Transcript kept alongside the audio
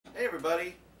Hey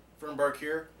everybody, Fernbark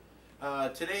here.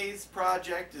 Today's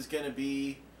project is going to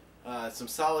be some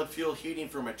solid fuel heating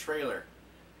for my trailer.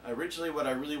 Originally what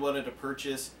I really wanted to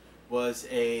purchase was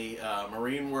a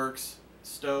MarineWorks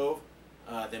stove.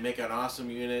 They make an awesome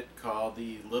unit called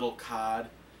the Little Cod.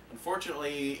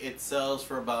 Unfortunately it sells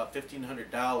for about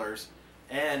 $1,500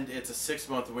 and it's a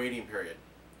 6-month waiting period.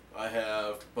 I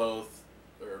have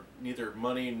neither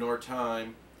money nor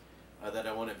time that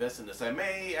I want to invest in this. I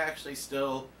may actually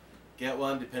still get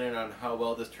one depending on how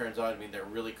well this turns out. I mean, they're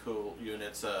really cool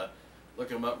units. Look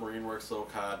them up, MarineWorks Little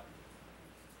Cod.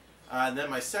 And then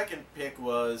my second pick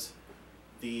was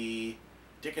the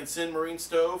Dickinson Marine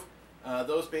Stove.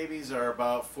 Those babies are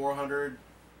about 400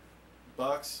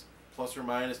 bucks plus or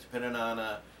minus, depending on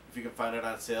if you can find it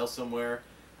on sale somewhere.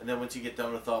 And then once you get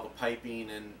done with all the piping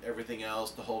and everything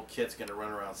else, the whole kit's going to run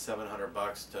around 700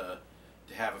 bucks to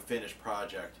have a finished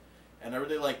project. And I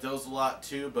really like those a lot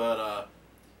too, but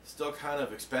still kind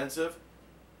of expensive.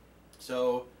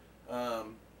 So I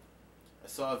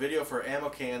saw a video for ammo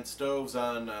can stoves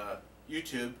on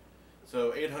YouTube.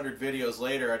 So 800 videos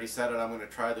later I decided I'm going to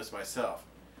try this myself.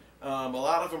 A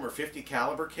lot of them are 50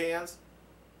 caliber cans.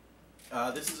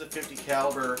 This is a 50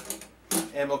 caliber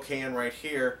ammo can right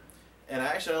here. And I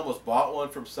actually almost bought one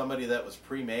from somebody that was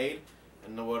pre-made.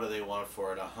 And what do they want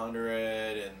for it?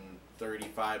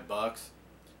 135 bucks.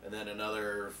 And then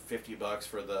another 50 bucks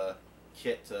for the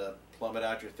kit to plumb it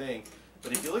out your thing.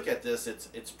 But if you look at this,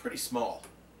 it's pretty small.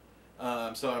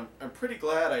 So I'm pretty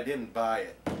glad I didn't buy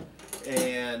it.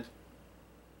 And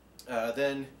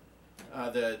then I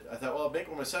thought, well, I'll make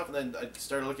one myself. And then I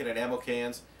started looking at ammo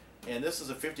cans. And this is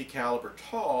a 50 caliber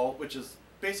tall, which is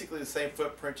basically the same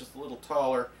footprint, just a little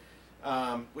taller,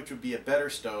 which would be a better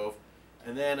stove.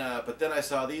 And then, but then I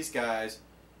saw these guys.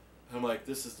 I'm like,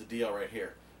 this is the deal right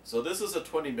here. So this is a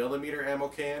 20 millimeter ammo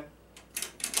can,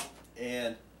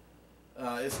 and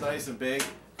it's nice and big.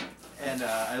 And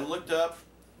I looked up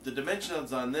the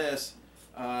dimensions on this.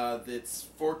 It's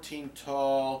 14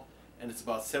 tall, and it's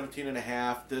about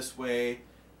 17.5 this way,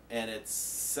 and it's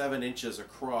 7 inches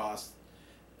across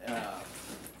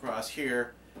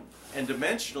here. And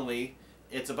dimensionally,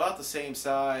 it's about the same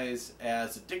size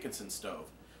as a Dickinson stove.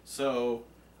 So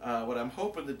what I'm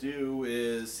hoping to do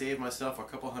is save myself a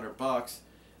couple $100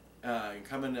 and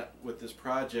come in with this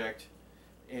project,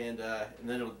 and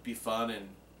then it'll be fun, and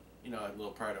you know, a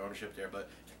little pride of ownership there. But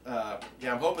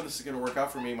yeah, I'm hoping this is going to work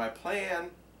out for me. My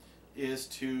plan is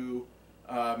to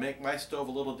make my stove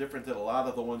a little different than a lot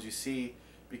of the ones you see,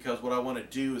 because what I want to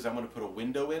do is I'm going to put a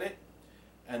window in it,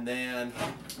 and then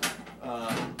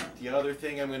the other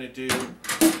thing I'm going to do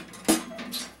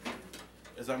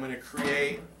is I'm going to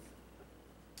create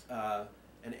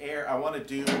an air. I want to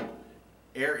do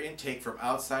air intake from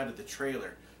outside of the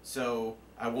trailer, so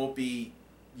I won't be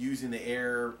using the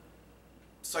air,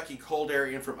 sucking cold air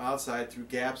in from outside through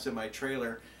gaps in my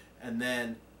trailer, and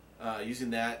then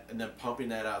using that and then pumping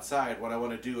that outside. What I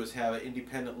want to do is have an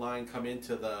independent line come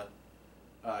into the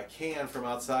can from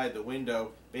outside the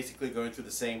window, basically going through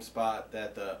the same spot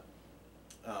that the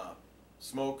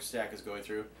smokestack is going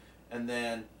through, and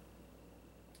then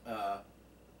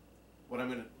what I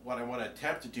want to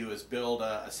attempt to do is build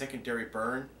a secondary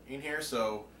burn in here,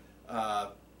 so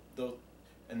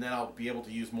and then I'll be able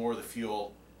to use more of the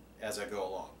fuel as I go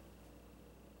along.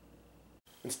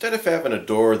 Instead of having a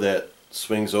door that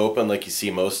swings open like you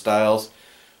see most styles,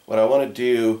 what I want to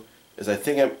do is, I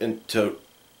think to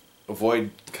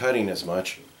avoid cutting as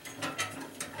much,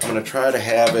 I'm going to try to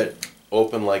have it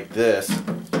open like this,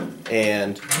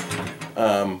 and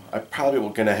I'm probably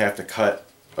going to have to cut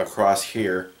across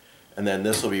here, and then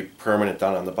this will be permanent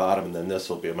down on the bottom, and then this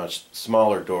will be a much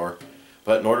smaller door.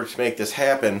 But in order to make this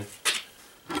happen,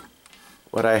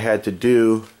 what I had to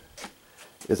do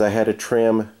is I had to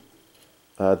trim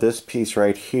this piece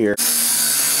right here.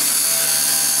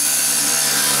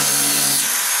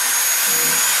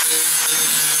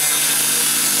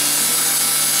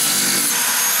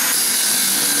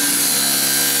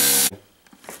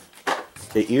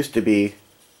 It used to be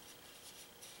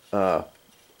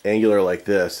angular like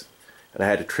this, and I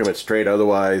had to trim it straight,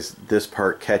 otherwise this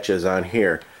part catches on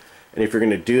here. And if you're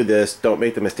going to do this, don't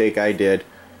make the mistake I did.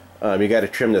 You got to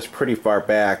trim this pretty far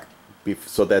back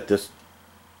so that this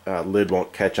lid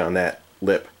won't catch on that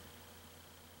lip.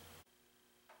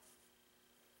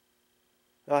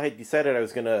 I decided I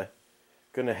was gonna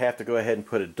have to go ahead and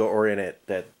put a door in it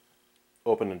that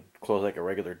opened and closed like a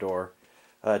regular door.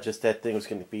 Just that thing was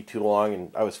going to be too long,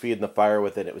 and I was feeding the fire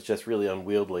with it. It was just really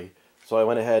unwieldy. So I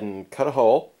went ahead and cut a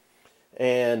hole,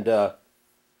 and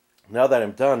now that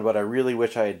I'm done, what I really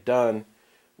wish I had done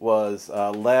was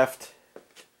left,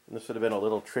 and this would have been a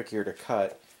little trickier to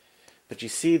cut, But you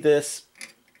see this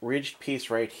ridged piece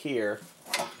right here.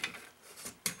 I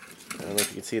don't know if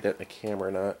you can see that in the camera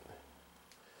or not.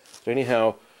 So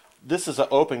anyhow, this is an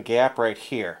open gap right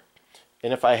here.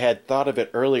 And if I had thought of it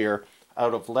earlier, I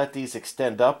would have let these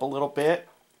extend up a little bit.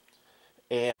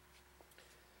 And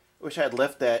I wish I had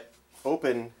left that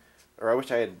open, or I wish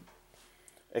I had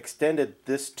extended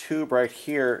this tube right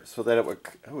here so that it would,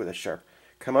 oh, that's sharp,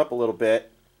 come up a little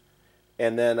bit,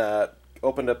 and then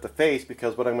opened up the face,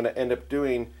 because what I'm going to end up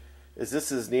doing is,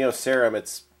 this is neoceram.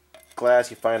 It's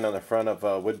glass you find on the front of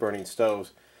wood-burning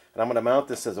stoves. And I'm going to mount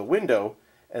this as a window,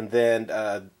 and then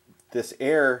this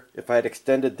air, if I had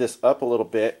extended this up a little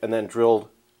bit and then drilled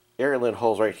air inlet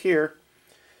holes right here,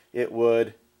 it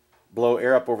would blow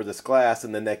air up over this glass,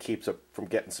 and then that keeps it from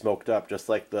getting smoked up, just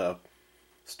like the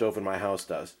stove in my house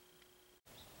does.